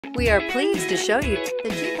We are pleased to show you the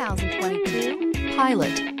 2022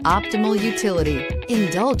 Pilot. Optimal utility,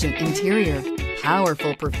 indulgent interior,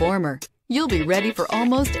 powerful performer. You'll be ready for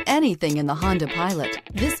almost anything in the Honda Pilot.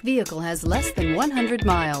 This vehicle has less than 100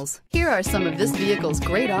 miles. Here are some of this vehicle's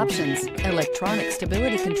great options: electronic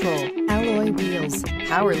stability control, alloy wheels,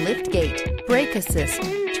 power liftgate, brake assist,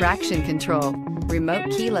 traction control,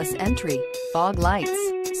 remote keyless entry, fog lights,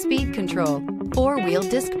 speed control, four-wheel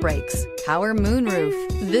disc brakes, power moonroof.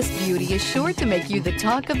 This beauty is sure to make you the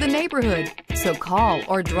talk of the neighborhood. So call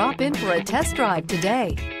or drop in for a test drive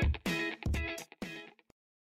today.